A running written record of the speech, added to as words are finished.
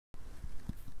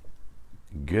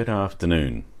Good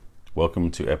afternoon. Welcome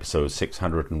to episode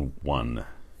 601.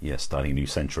 Yes, starting a new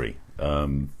century.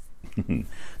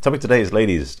 Topic today is,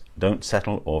 ladies, don't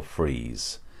settle or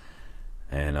freeze.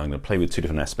 And I'm going to play with two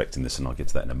different aspects in this, and I'll get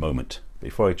to that in a moment.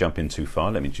 Before I jump in too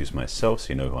far, let me introduce myself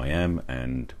so you know who I am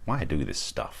and why I do this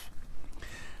stuff.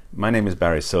 My name is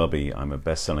Barry Selby. I'm a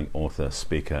best-selling author,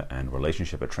 speaker, and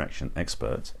relationship attraction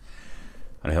expert.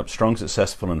 And I help strong,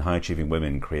 successful, and high-achieving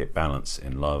women create balance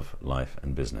in love, life,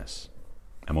 and business.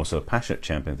 I'm also a passionate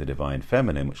champion of the divine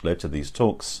feminine, which led to these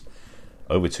talks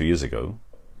over 2 years ago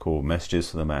called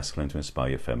Messages for the Masculine to Inspire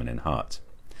Your Feminine Heart.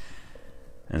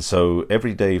 And so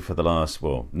every day for the last,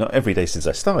 well, not every day since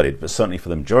I started, but certainly for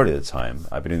the majority of the time,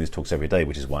 I've been doing these talks every day,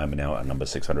 which is why I'm now at number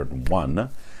 601. And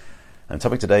the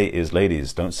topic today is,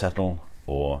 ladies, don't settle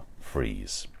or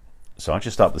freeze. So I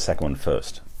should start with the second one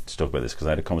first to talk about this, because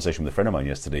I had a conversation with a friend of mine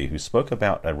yesterday who spoke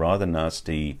about a rather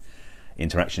nasty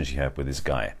interaction she had with this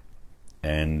guy.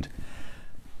 And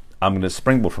I'm going to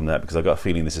springboard from that because I've got a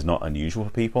feeling this is not unusual for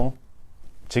people.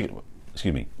 Not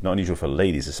unusual for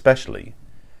ladies especially,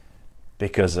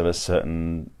 because of a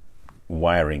certain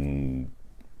wiring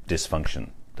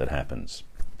dysfunction that happens.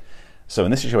 So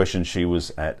in this situation, she was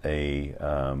at a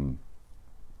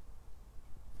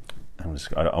I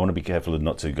want to be careful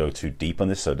not to go too deep on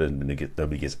this so that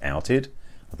nobody gets outed,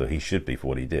 although he should be for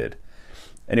what he did.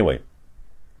 Anyway,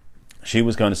 she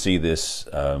was going to see this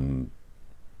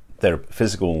their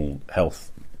physical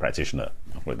health practitioner,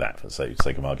 with that for the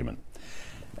sake of argument.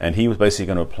 And he was basically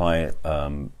going to apply,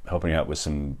 helping out with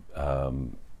some, I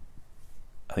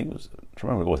think it was, I don't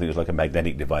remember what it was, I think it was like a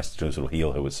magnetic device to sort of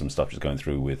heal her with some stuff she's going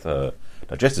through with her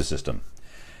digestive system.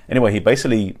 Anyway, he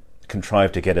basically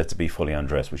contrived to get her to be fully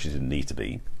undressed, which she didn't need to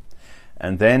be.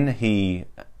 And then he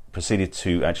proceeded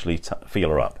to actually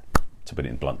feel her up, to put it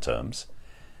in blunt terms.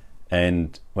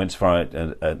 And went as far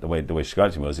the way she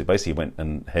described it to me was, he basically went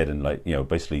ahead and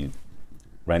basically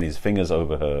ran his fingers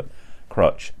over her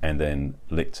crotch and then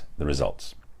licked the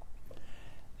results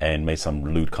and made some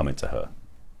lewd comment to her.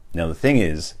 Now the thing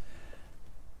is,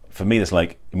 for me, it's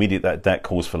like immediate that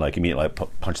calls for like immediate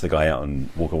punch the guy out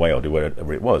and walk away or do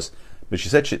whatever it was. But she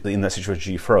said in that situation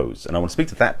she froze, and I want to speak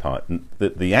to that part.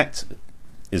 The act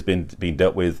is being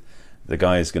dealt with. The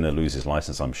guy is going to lose his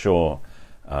license, I'm sure.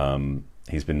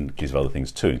 He's been accused of other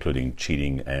things too, including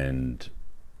cheating and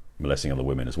molesting other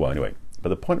women as well. Anyway, but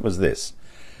the point was this,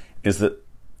 is that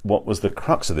what was the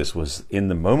crux of this was, in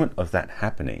the moment of that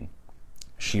happening,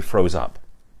 she froze up.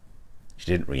 She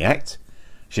didn't react,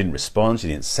 she didn't respond, she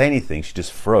didn't say anything, she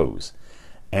just froze.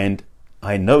 And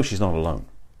I know she's not alone.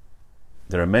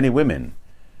 There are many women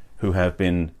who have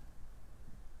been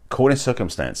caught in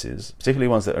circumstances, particularly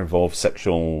ones that involve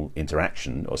sexual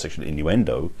interaction or sexual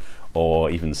innuendo or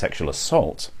even sexual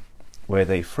assault, where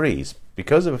they freeze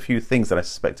because of a few things that I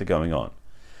suspect are going on.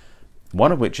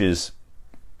 One of which is,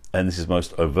 and this is the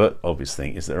most overt, obvious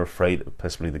thing, is they're afraid of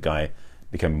possibly the guy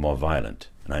becoming more violent,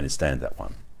 and I understand that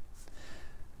one.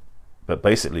 But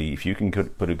basically, if you can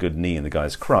put a good knee in the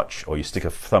guy's crotch, or you stick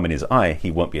a thumb in his eye, he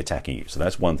won't be attacking you. So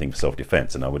that's one thing for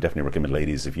self-defense, and I would definitely recommend,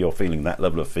 ladies, if you're feeling that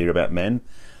level of fear about men,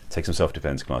 take some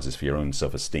self-defense classes for your own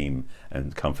self-esteem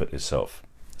and comfort yourself.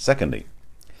 Secondly,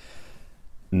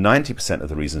 90% of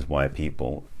the reasons why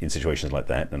people in situations like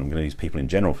that, and I'm going to use people in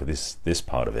general for this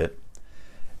part of it,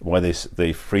 why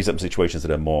they freeze up in situations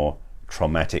that are more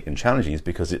traumatic and challenging, is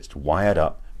because it's wired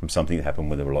up from something that happened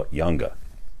when they were a lot younger.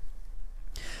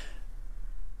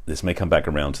 This may come back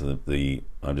around to the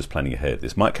I'm just planning ahead,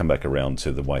 this might come back around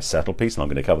to the why settle piece, and I'm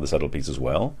going to cover the settle piece as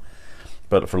well.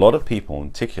 But for a lot of people, in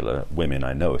particular women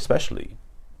I know especially,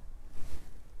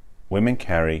 women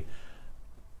carry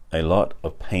a lot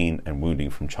of pain and wounding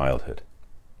from childhood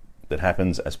that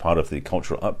happens as part of the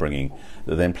cultural upbringing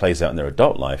that then plays out in their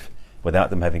adult life without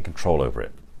them having control over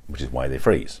it, which is why they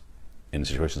freeze in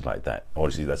situations like that.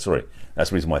 Obviously, that's the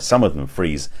reason why some of them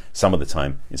freeze some of the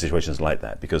time in situations like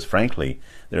that, because frankly,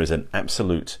 there is an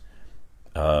absolute,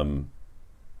 I want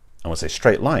to say,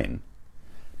 straight line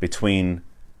between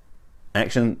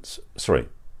experiences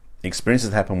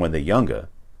that happen when they're younger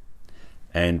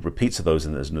and repeats of those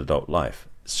as an adult life.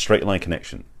 Straight line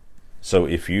connection. So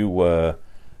if you were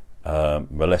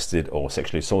molested or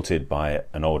sexually assaulted by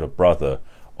an older brother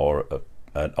or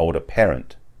an older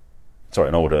parent,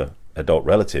 an older adult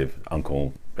relative,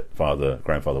 uncle, father,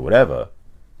 grandfather, whatever,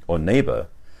 or neighbor,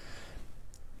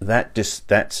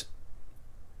 that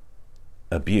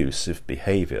abusive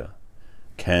behavior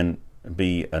can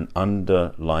be an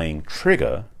underlying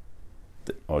trigger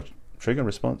that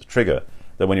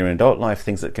when you're in adult life,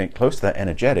 things that get close to that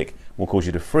energetic will cause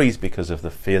you to freeze because of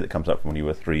the fear that comes up from when you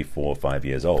were 3, 4, 5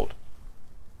 years old.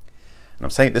 And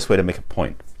I'm saying it this way to make a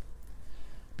point.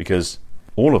 Because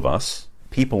all of us,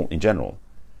 people in general,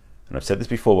 and I've said this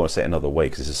before, but I'll say it another way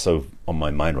because this is so on my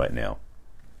mind right now,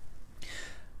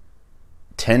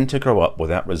 tend to grow up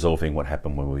without resolving what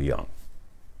happened when we were young.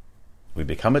 We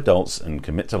become adults and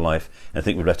commit to life and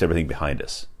think we've left everything behind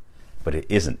us. But it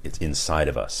isn't. It's inside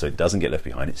of us. So it doesn't get left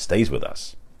behind. It stays with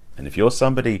us. And if you're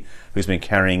somebody who's been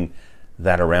carrying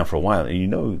that around for a while, and you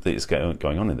know that it's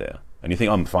going on in there, and you think,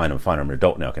 I'm fine, I'm an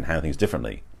adult now, I can handle things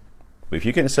differently. But if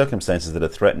you get in circumstances that are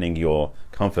threatening your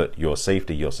comfort, your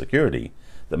safety, your security,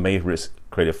 that may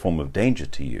create a form of danger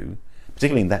to you,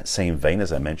 particularly in that same vein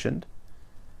as I mentioned,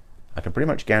 I can pretty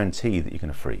much guarantee that you're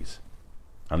going to freeze.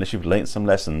 Unless you've learned some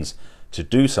lessons to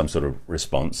do some sort of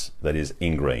response that is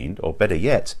ingrained, or better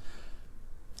yet,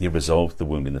 you resolved the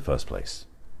wound in the first place.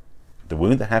 The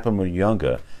wound that happened when you're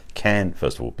younger can,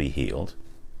 first of all, be healed,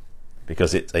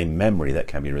 because it's a memory that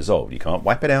can be resolved. You can't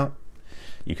wipe it out,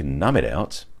 you can numb it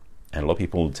out, and a lot of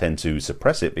people tend to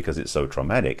suppress it because it's so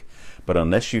traumatic. But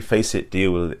unless you face it,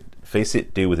 deal with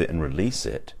it, and release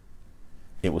it,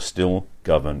 it will still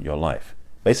govern your life.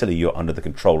 Basically, you're under the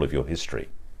control of your history.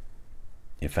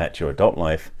 In fact, your adult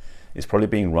life is probably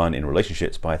being run in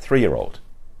relationships by a 3-year-old.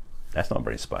 That's not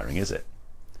very inspiring, is it?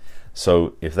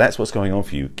 So if that's what's going on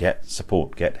for you, get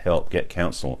support, get help, get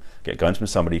counsel, get guidance from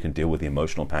somebody who can deal with the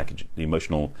emotional package, the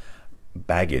emotional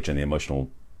baggage and the emotional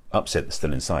upset that's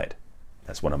still inside.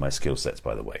 That's one of my skill sets,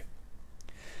 by the way.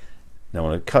 Now, I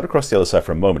want to cut across the other side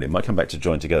for a moment. It might come back to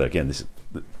join together. Again,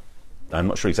 I'm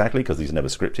not sure exactly because these are never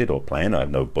scripted or planned. I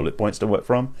have no bullet points to work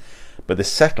from. But the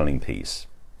settling piece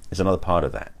is another part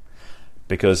of that.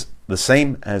 Because the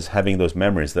same as having those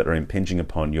memories that are impinging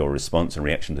upon your response and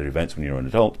reaction to events when you're an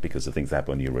adult because of things that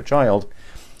happened when you were a child,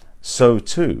 so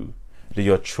too do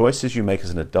your choices you make as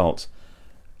an adult,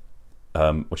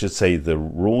 which is, say, the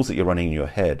rules that you're running in your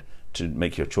head to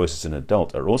make your choices as an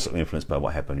adult are also influenced by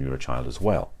what happened when you were a child as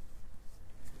well.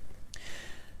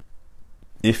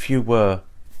 If you were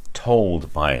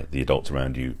told by the adults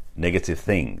around you negative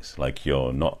things like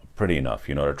you're not pretty enough,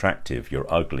 you're not attractive,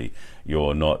 you're ugly,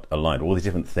 you're not aligned, all these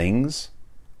different things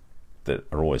that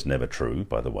are always never true,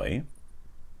 by the way,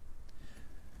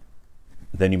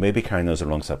 then you may be carrying those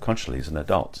along subconsciously as an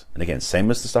adult. And again, same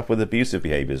as the stuff with abusive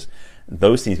behaviors,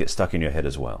 those things get stuck in your head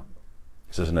as well.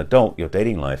 So as an adult, your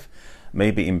dating life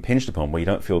may be impinged upon where you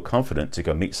don't feel confident to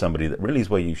go meet somebody that really is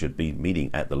where you should be meeting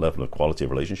at the level of quality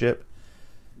of relationship,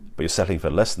 but you're settling for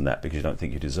less than that because you don't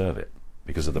think you deserve it,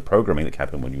 because of the programming that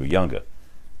happened when you were younger.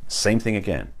 Same thing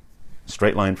again.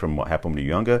 Straight line from what happened when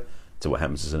you're younger to what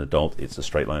happens as an adult. It's a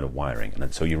straight line of wiring. And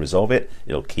until you resolve it,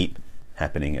 it'll keep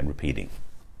happening and repeating.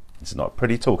 It's not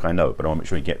pretty talk, I know, but I want to make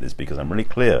sure you get this because I'm really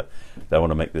clear that I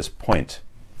want to make this point.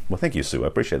 Well, thank you, Sue. I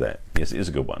appreciate that. Yes, it is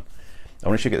a good one. I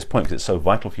want to get this point because it's so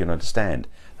vital for you to understand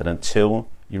that until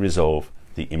you resolve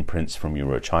the imprints from you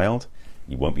were a child,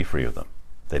 you won't be free of them.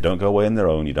 They don't go away on their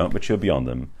own. You don't mature beyond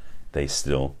them. They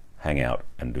still hang out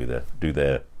and do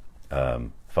their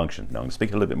function. Now, I'm going to speak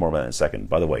a little bit more about that in a second.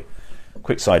 By the way,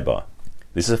 quick sidebar.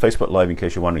 This is a Facebook Live in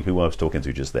case you're wondering who I was talking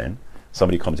to just then.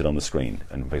 Somebody commented on the screen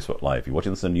on Facebook Live. If you're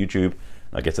watching this on YouTube,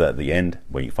 I get to that at the end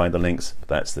where you find the links.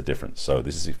 That's the difference. So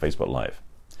this is Facebook Live.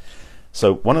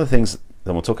 So one of the things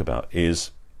that we'll talk about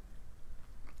is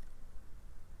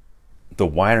the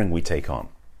wiring we take on.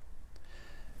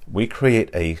 We create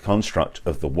a construct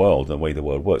of the world, the way the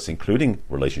world works, including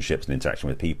relationships and interaction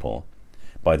with people,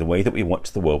 by the way that we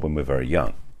watch the world when we're very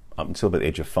young, up until about the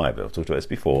age of 5. I've talked about this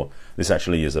before. This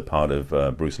actually is a part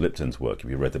of Bruce Lipton's work. If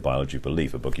you read The Biology of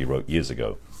Belief, a book he wrote years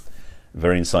ago.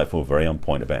 Very insightful, very on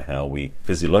point about how we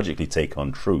physiologically take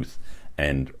on truth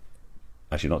and,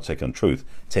 actually not take on truth,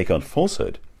 take on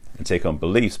falsehood and take on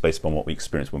beliefs based upon what we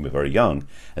experience when we're very young,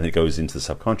 and it goes into the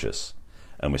subconscious.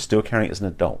 And we're still carrying it as an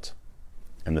adult.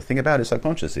 And the thing about it,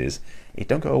 subconscious, is it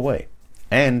don't go away.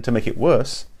 And to make it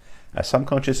worse, our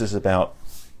subconscious is about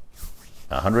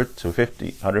 100 to 50,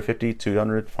 150,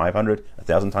 200, 500,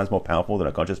 1,000 times more powerful than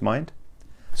our conscious mind.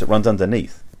 So it runs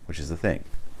underneath, which is the thing.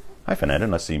 Hi, Fernando,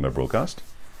 nice to see you in my broadcast.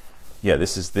 Yeah,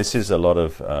 this is a lot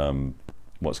of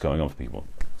what's going on for people.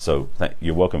 So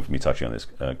you're welcome for me touching on this.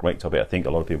 Great topic. I think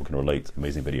a lot of people can relate.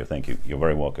 Amazing video. Thank you. You're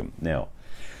very welcome. Now,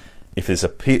 if this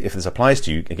applies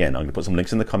to you, again, I'm going to put some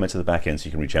links in the comments at the back end so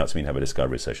you can reach out to me and have a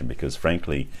discovery session because,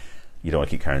 frankly, you don't want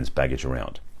to keep carrying this baggage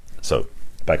around. So,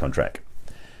 back on track.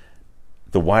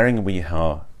 The wiring we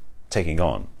are taking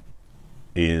on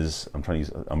is,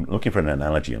 I'm looking for an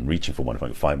analogy, I'm reaching for one if I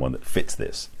can find one that fits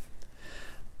this.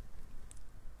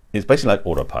 It's basically like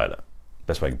autopilot,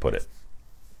 best way I can put it.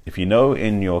 If you know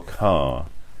in your car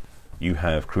you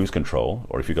have cruise control,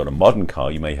 or if you've got a modern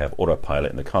car, you may have autopilot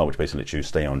in the car, which basically lets you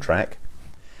stay on track.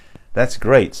 That's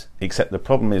great, except the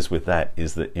problem is with that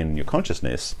is that in your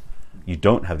consciousness, you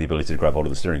don't have the ability to grab hold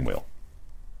of the steering wheel.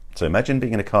 So imagine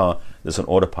being in a car that's an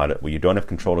autopilot where you don't have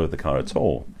control over the car at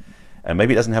all. And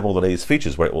maybe it doesn't have all the latest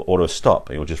features where it will auto stop.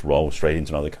 It will just roll straight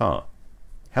into another car.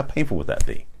 How painful would that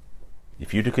be?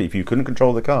 If you couldn't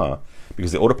control the car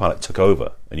because the autopilot took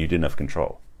over and you didn't have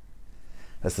control.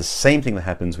 That's the same thing that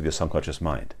happens with your subconscious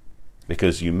mind.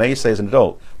 Because you may say as an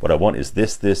adult, what I want is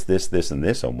this, this, this, this, and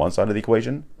this on one side of the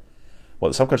equation. What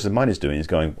the subconscious mind is doing is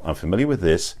going, I'm familiar with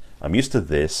this, I'm used to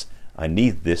this, I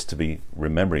need this to be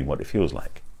remembering what it feels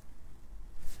like.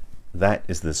 That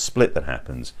is the split that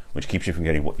happens, which keeps you from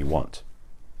getting what you want.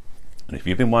 And if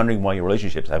you've been wondering why your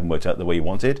relationships haven't worked out the way you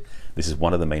wanted, this is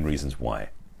one of the main reasons why.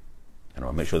 And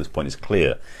I'll make sure this point is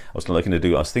clear. I was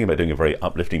thinking about doing a very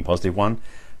uplifting, positive one.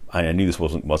 I knew this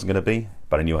wasn't going to be,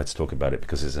 but I knew I had to talk about it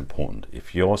because it's important.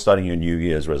 If you're starting your New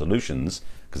Year's resolutions,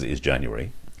 because it is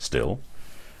January still,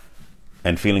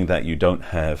 and feeling that you don't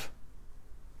have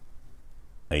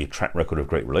a track record of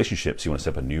great relationships, you want to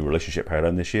set up a new relationship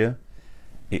paradigm this year,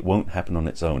 it won't happen on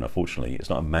its own, unfortunately. It's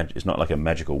not like a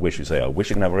magical wish. You say, I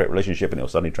wish I can have a great relationship, and it'll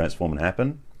suddenly transform and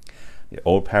happen. The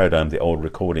old paradigm, the old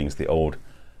recordings, the old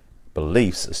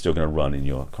beliefs are still going to run in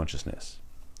your consciousness.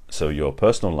 So your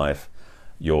personal life,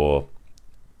 your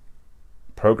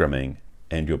programming,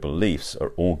 and your beliefs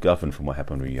are all governed from what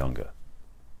happened when you were younger.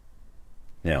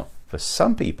 Now, for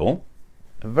some people,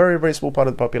 a very, very small part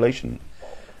of the population,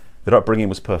 their upbringing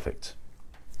was perfect,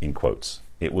 in quotes.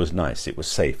 It was nice, it was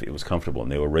safe, it was comfortable,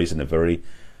 and they were raised in a very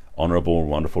honorable,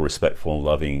 wonderful, respectful,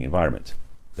 loving environment.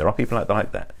 There are people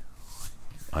like that.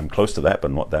 I'm close to that, but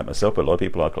not that myself, but a lot of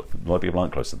people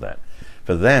aren't close to that.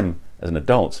 For them, as an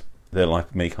adult, their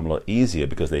life may come a lot easier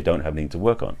because they don't have anything to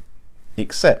work on.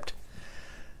 Except,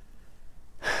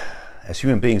 as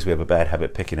human beings, we have a bad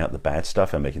habit picking out the bad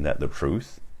stuff and making that the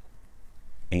truth.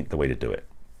 Ain't the way to do it.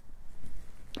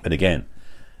 But again,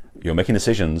 you're making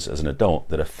decisions as an adult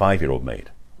that a 5-year-old made.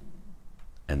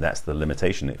 And that's the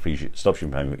limitation. It stops you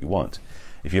from having what you want.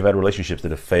 If you've had relationships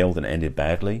that have failed and ended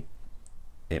badly,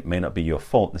 it may not be your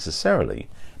fault necessarily,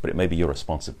 but it may be your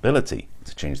responsibility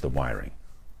to change the wiring.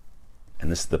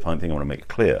 And this is the point thing I want to make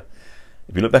clear.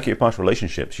 If you look back at your past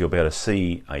relationships, you'll be able to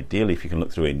see, ideally, if you can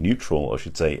look through a neutral, or I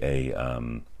should say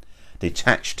a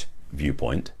detached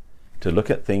viewpoint, to look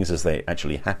at things as they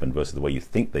actually happened versus the way you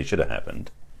think they should have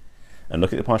happened, and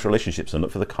look at the past relationships and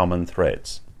look for the common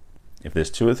threads. If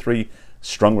there's 2 or 3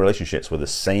 strong relationships where the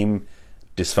same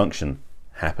dysfunction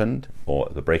happened or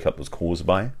the breakup was caused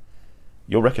by,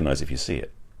 you'll recognize if you see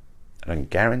it. And I can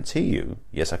guarantee you,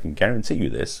 yes, I can guarantee you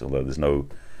this, although there's no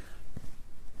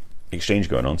exchange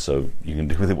going on, so you can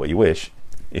do with it what you wish.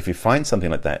 If you find something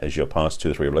like that as your past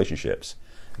 2 or 3 relationships,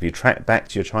 if you track back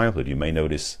to your childhood, you may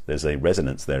notice there's a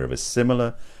resonance there of a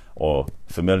similar or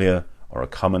familiar or a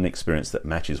common experience that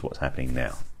matches what's happening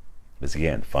now. Because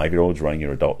again, 5-year-olds running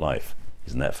your adult life.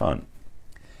 Isn't that fun?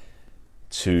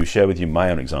 To share with you my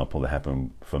own example that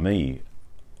happened for me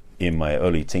in my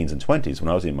early teens and 20s, when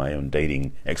I was in my own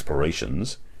dating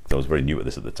explorations, I was very new at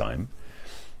this at the time,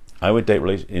 I would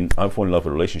I fall in love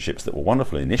with relationships that were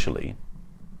wonderful initially,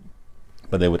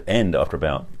 but they would end after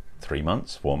about 3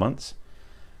 months, 4 months,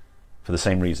 for the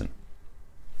same reason.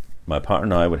 My partner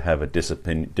and I would have a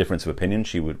difference of opinion.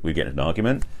 We'd get in an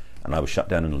argument, and I would shut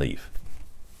down and leave.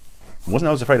 It wasn't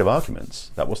I was afraid of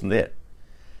arguments. That wasn't it.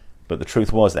 But the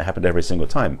truth was that happened every single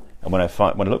time. And when I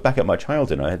look back at my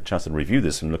childhood, and I had a chance to review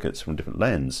this and look at it from a different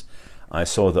lens, I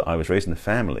saw that I was raised in a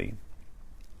family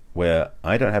where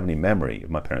I don't have any memory of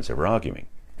my parents ever arguing.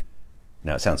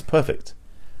 Now, it sounds perfect.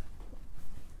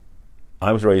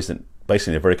 I was raised in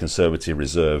basically a very conservative,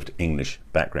 reserved English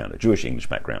background, a Jewish English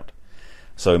background.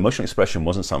 So emotional expression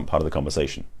wasn't some part of the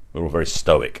conversation. We were all very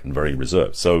stoic and very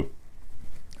reserved. So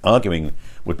arguing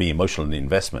would be emotional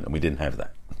investment, and we didn't have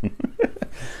that.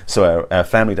 So our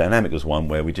family dynamic was one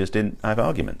where we just didn't have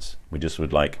arguments. We just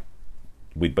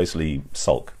we'd basically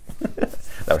sulk.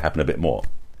 That would happen a bit more.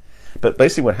 But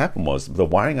basically what happened was the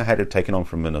wiring I had taken on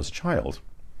from when I was a child,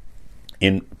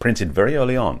 printed very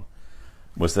early on,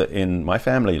 was that in my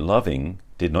family, loving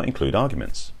did not include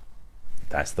arguments.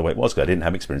 That's the way it was, because I didn't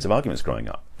have experience of arguments growing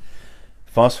up.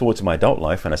 Fast forward to my adult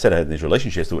life, and I said I had these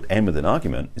relationships that would end with an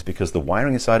argument, is because the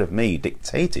wiring inside of me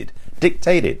dictated,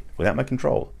 without my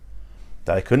control,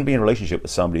 that I couldn't be in a relationship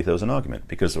with somebody if there was an argument,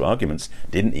 because the arguments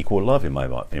didn't equal love in my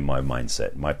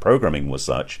mindset. My programming was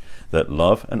such that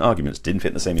love and arguments didn't fit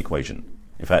in the same equation.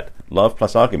 In fact, love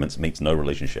plus arguments makes no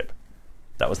relationship.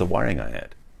 That was the wiring I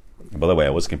had. And by the way, I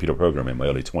was a computer programmer in my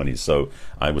early 20s, so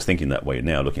I was thinking that way.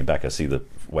 Now, looking back, I see the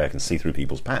way I can see through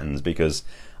people's patterns, because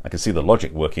I can see the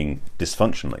logic working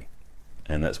dysfunctionally.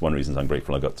 And that's one of the reasons I'm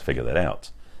grateful I got to figure that out,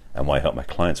 and why I help my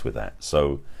clients with that.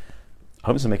 So I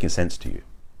hope this is making sense to you.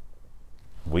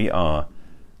 We are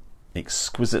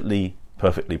exquisitely,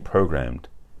 perfectly programmed,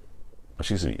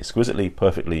 exquisitely,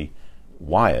 perfectly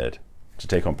wired to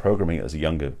take on programming at a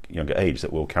younger age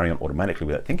that will carry on automatically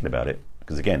without thinking about it.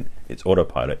 Because again, it's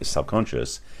autopilot, it's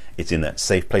subconscious, it's in that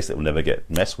safe place that will never get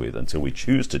messed with until we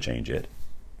choose to change it.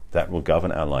 That will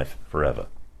govern our life forever.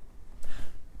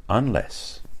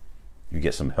 Unless you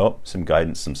get some help, some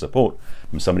guidance, some support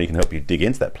from somebody who can help you dig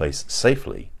into that place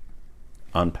safely,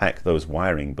 unpack those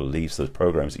wiring beliefs, those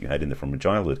programs that you had in there from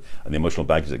childhood, and the emotional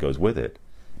baggage that goes with it,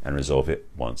 and resolve it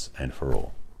once and for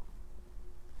all.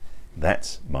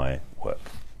 That's my work.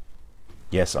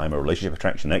 Yes, I'm a relationship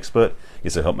attraction expert.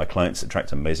 Yes, I help my clients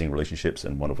attract amazing relationships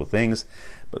and wonderful things.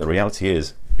 But the reality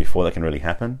is, before that can really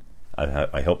happen,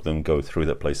 I help them go through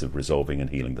that place of resolving and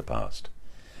healing the past.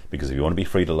 Because if you want to be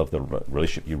free to love the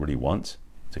relationship you really want,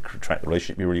 to attract the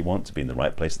relationship you really want, to be in the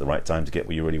right place at the right time to get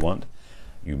what you really want,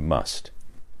 you must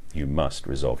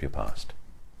resolve your past.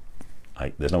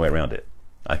 There's no way around it.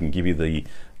 I can give you the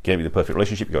perfect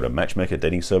relationship. You go to a matchmaker,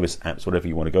 dating service, apps, whatever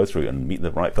you want to go through, and meet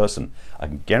the right person. I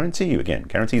can guarantee you, again,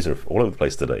 guarantees are all over the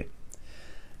place today.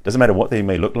 Doesn't matter what they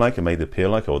may look like or may appear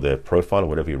like, or their profile or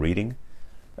whatever you're reading.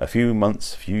 A few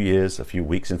months, a few years, a few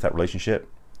weeks into that relationship,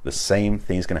 the same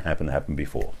thing is going to happen that happened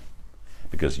before.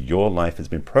 Because your life has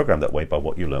been programmed that way by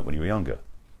what you learned when you were younger.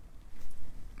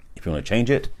 If you want to change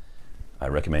it, I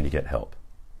recommend you get help.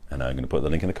 And I'm going to put the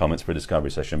link in the comments for a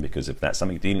discovery session, because if that's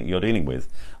something you're dealing with,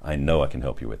 I know I can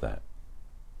help you with that.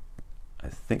 I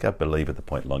think I've belabored the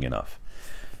point long enough.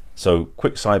 So,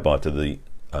 quick sidebar to the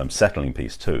settling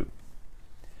piece too.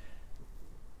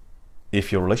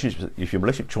 If your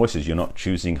relationship choices you're not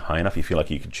choosing high enough, you feel like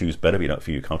you could choose better, but you don't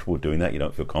feel comfortable doing that, you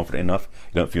don't feel confident enough,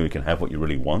 you don't feel you can have what you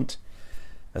really want,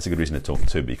 that's a good reason to talk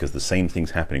too, because the same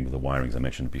thing's happening with the wirings I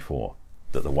mentioned before.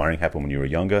 That the wiring happened when you were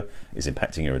younger is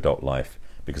impacting your adult life,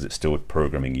 because it's still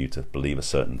programming you to believe a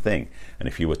certain thing. And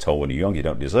if you were told when you're young you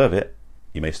don't deserve it,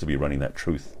 you may still be running that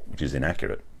truth, which is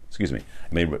inaccurate. Excuse me.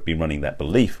 You may be running that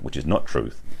belief, which is not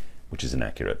truth, which is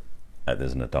inaccurate,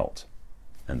 as an adult.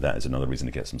 And that is another reason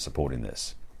to get some support in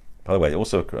this. By the way, it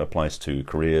also applies to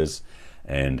careers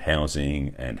and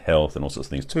housing and health and all sorts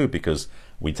of things too, because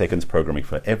we take into programming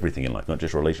for everything in life, not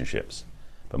just relationships.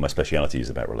 But my speciality is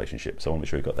about relationships, so I want to make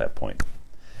sure you got that point.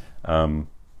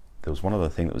 There was one other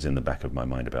thing that was in the back of my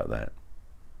mind about that,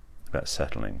 about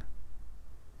settling.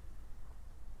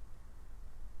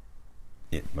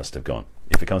 It must have gone.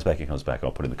 If it comes back, it comes back.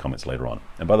 I'll put it in the comments later on.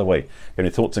 And by the way, if you have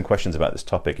any thoughts and questions about this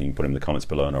topic, you can put them in the comments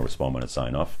below and I'll respond when I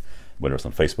sign off, whether it's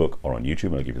on Facebook or on YouTube,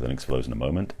 and I'll give you the links for those in a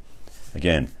moment.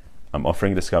 Again, I'm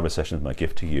offering a discovery session as my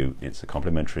gift to you. It's a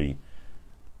complimentary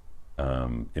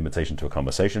invitation to a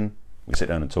conversation. We sit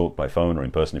down and talk by phone or in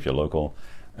person if you're local,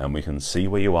 and we can see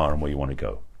where you are and where you want to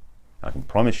go. I can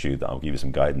promise you that I'll give you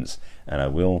some guidance, and I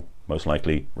will most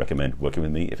likely recommend working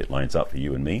with me if it lines up for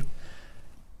you and me,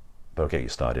 but I'll get you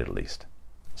started at least.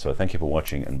 So thank you for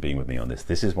watching and being with me on this.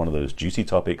 This is one of those juicy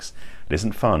topics. It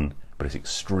isn't fun, but it's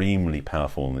extremely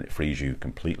powerful, and it frees you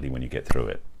completely when you get through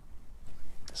it.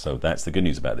 So that's the good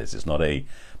news about this. It's not a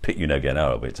pit you never get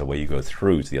out of. It's a way you go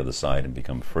through to the other side and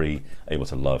become free, able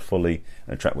to love fully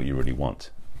and attract what you really want,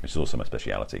 which is also my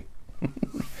speciality.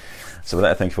 So with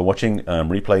that, thank you for watching.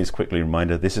 Replays, quickly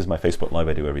reminder, this is my Facebook Live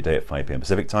I do every day at 5 p.m.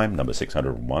 Pacific time, number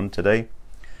 601 today.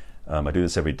 I do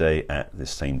this every day at this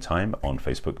same time on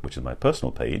Facebook, which is my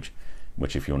personal page,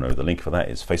 which if you know the link for that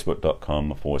is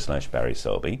facebook.com/Barry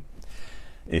Selby.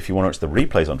 If you want to watch the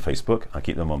replays on Facebook, I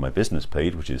keep them on my business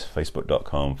page, which is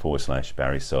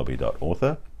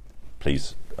facebook.com/BarrySelby.author.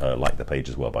 Please like the page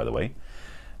as well, by the way.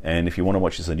 And if you want to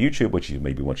watch this on YouTube, which you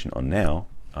may be watching on now,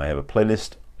 I have a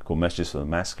playlist called Messages for the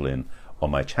Masculine on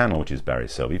my channel, which is Barry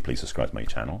Selby. Please subscribe to my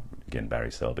channel, again,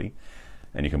 Barry Selby.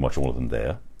 And you can watch all of them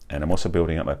there. And I'm also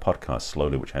building up my podcast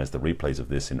slowly, which has the replays of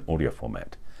this in audio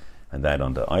format. And that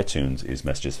under iTunes is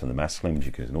Messages from the Masculine, which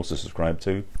you can also subscribe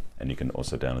to. And you can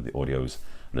also download the audios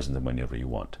and listen to them whenever you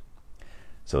want.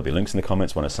 So there'll be links in the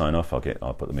comments when I sign off. I'll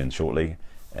put them in shortly.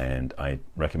 And I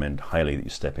recommend highly that you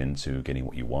step into getting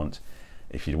what you want.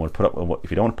 If you don't want to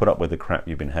put up with the crap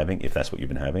you've been having, if that's what you've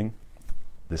been having,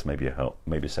 this may be a help,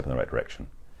 maybe a step in the right direction.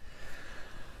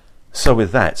 So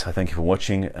with that, I thank you for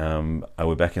watching. I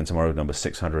will be back in tomorrow, number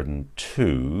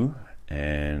 602,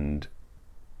 and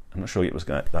I'm not sure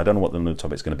I don't know what the new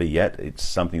topic's going to be yet. It's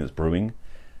something that's brewing,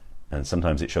 and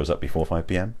sometimes it shows up before 5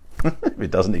 p.m. If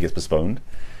it doesn't, it gets postponed.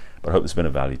 But I hope this has been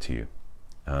of value to you.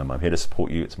 I'm here to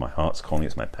support you. It's my heart's calling.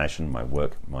 It's my passion, my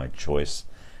work, my choice,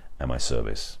 and my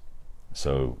service.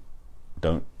 So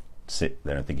don't sit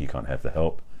there and think you can't have the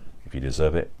help. If you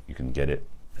deserve it, you can get it,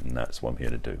 and that's what I'm here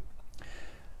to do.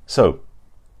 So,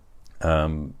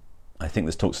 I think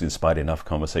this talk's inspired enough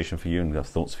conversation for you and enough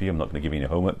thoughts for you. I'm not going to give you any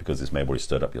homework because this may have already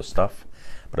stirred up your stuff.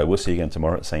 But I will see you again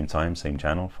tomorrow at the same time, same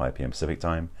channel, 5 p.m. Pacific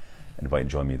time. I invite you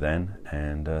to join me then.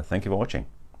 And thank you for watching.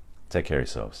 Take care of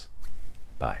yourselves.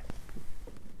 Bye.